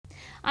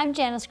I'm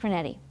Janice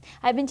Creneti.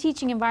 I've been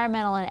teaching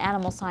environmental and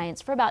animal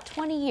science for about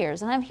 20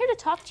 years, and I'm here to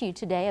talk to you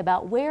today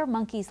about where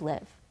monkeys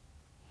live.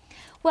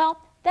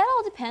 Well, that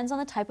all depends on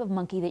the type of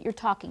monkey that you're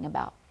talking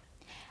about.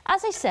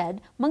 As I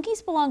said,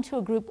 monkeys belong to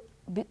a group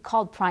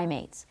called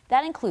primates.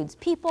 That includes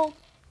people,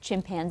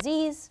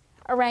 chimpanzees,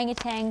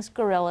 orangutans,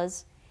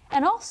 gorillas,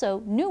 and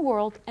also New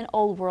World and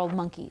Old World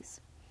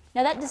monkeys.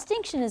 Now that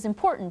distinction is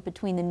important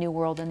between the New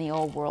World and the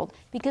Old World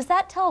because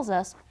that tells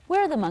us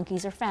where the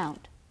monkeys are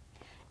found.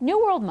 New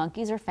World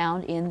monkeys are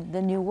found in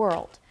the New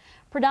World,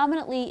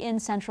 predominantly in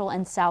Central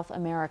and South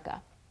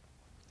America.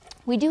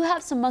 We do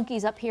have some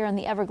monkeys up here in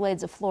the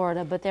Everglades of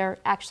Florida, but they're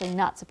actually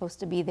not supposed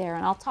to be there,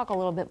 and I'll talk a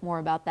little bit more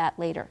about that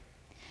later.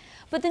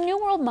 But the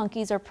New World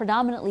monkeys are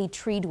predominantly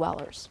tree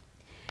dwellers.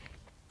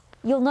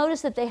 You'll notice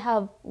that they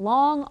have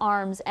long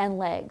arms and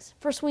legs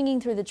for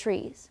swinging through the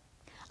trees.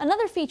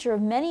 Another feature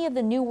of many of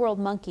the New World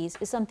monkeys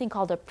is something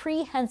called a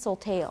prehensile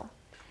tail.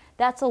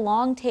 That's a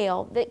long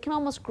tail that can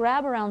almost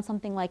grab around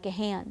something like a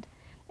hand.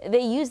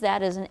 They use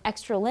that as an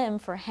extra limb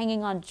for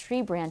hanging on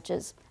tree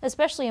branches,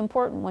 especially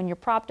important when you're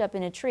propped up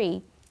in a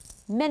tree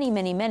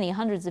many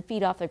hundreds of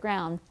feet off the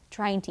ground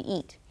trying to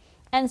eat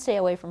and stay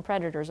away from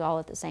predators all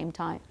at the same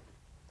time.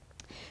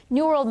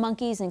 New World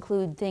monkeys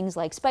include things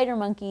like spider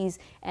monkeys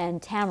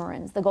and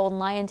tamarins. The golden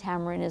lion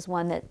tamarin is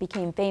one that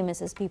became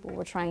famous as people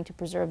were trying to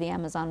preserve the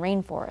Amazon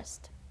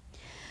rainforest.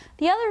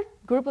 The other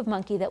group of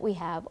monkey that we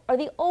have are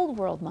the Old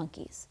World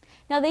monkeys.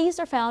 Now these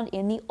are found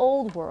in the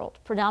Old World,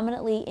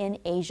 predominantly in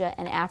Asia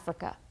and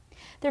Africa.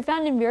 They're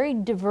found in very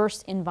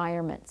diverse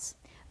environments.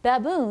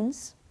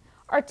 Baboons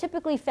are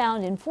typically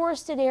found in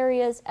forested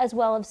areas as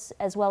well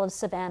as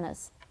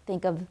savannas.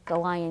 Think of the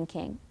Lion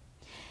King.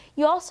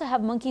 You also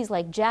have monkeys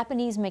like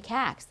Japanese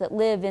macaques that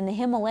live in the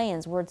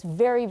Himalayas where it's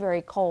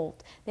very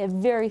cold. They have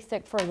very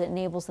thick fur that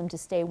enables them to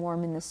stay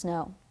warm in the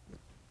snow.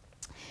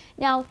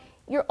 Now,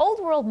 your Old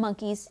World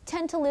monkeys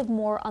tend to live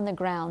more on the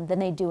ground than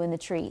they do in the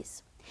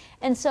trees.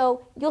 And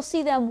so you'll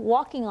see them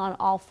walking on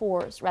all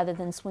fours rather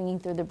than swinging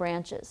through the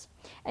branches.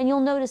 And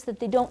you'll notice that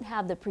they don't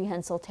have the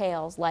prehensile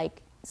tails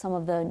like some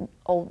of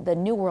the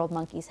New World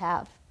monkeys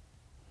have.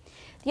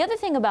 The other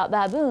thing about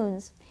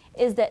baboons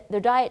is that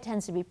their diet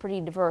tends to be pretty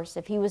diverse.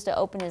 If he was to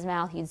open his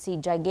mouth, you'd see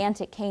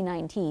gigantic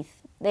canine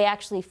teeth. They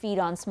actually feed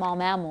on small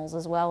mammals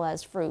as well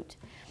as fruit.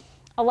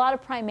 A lot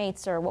of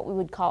primates are what we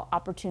would call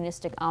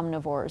opportunistic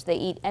omnivores. They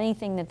eat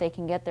anything that they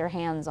can get their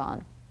hands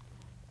on.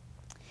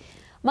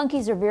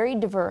 Monkeys are very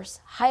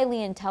diverse,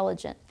 highly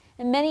intelligent,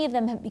 and many of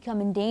them have become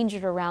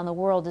endangered around the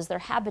world as their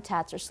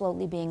habitats are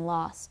slowly being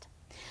lost.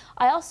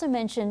 I also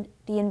mentioned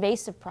the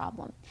invasive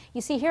problem.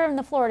 You see, here in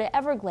the Florida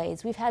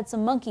Everglades, we've had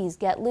some monkeys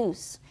get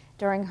loose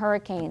during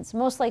hurricanes.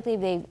 Most likely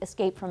they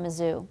escaped from a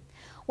zoo.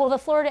 Well, the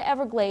Florida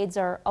Everglades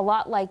are a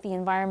lot like the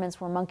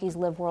environments where monkeys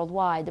live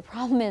worldwide. The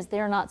problem is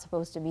they're not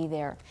supposed to be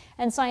there,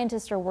 and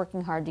scientists are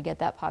working hard to get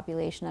that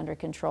population under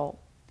control.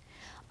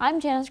 I'm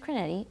Janice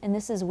Creneti, and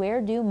this is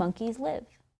Where Do Monkeys Live?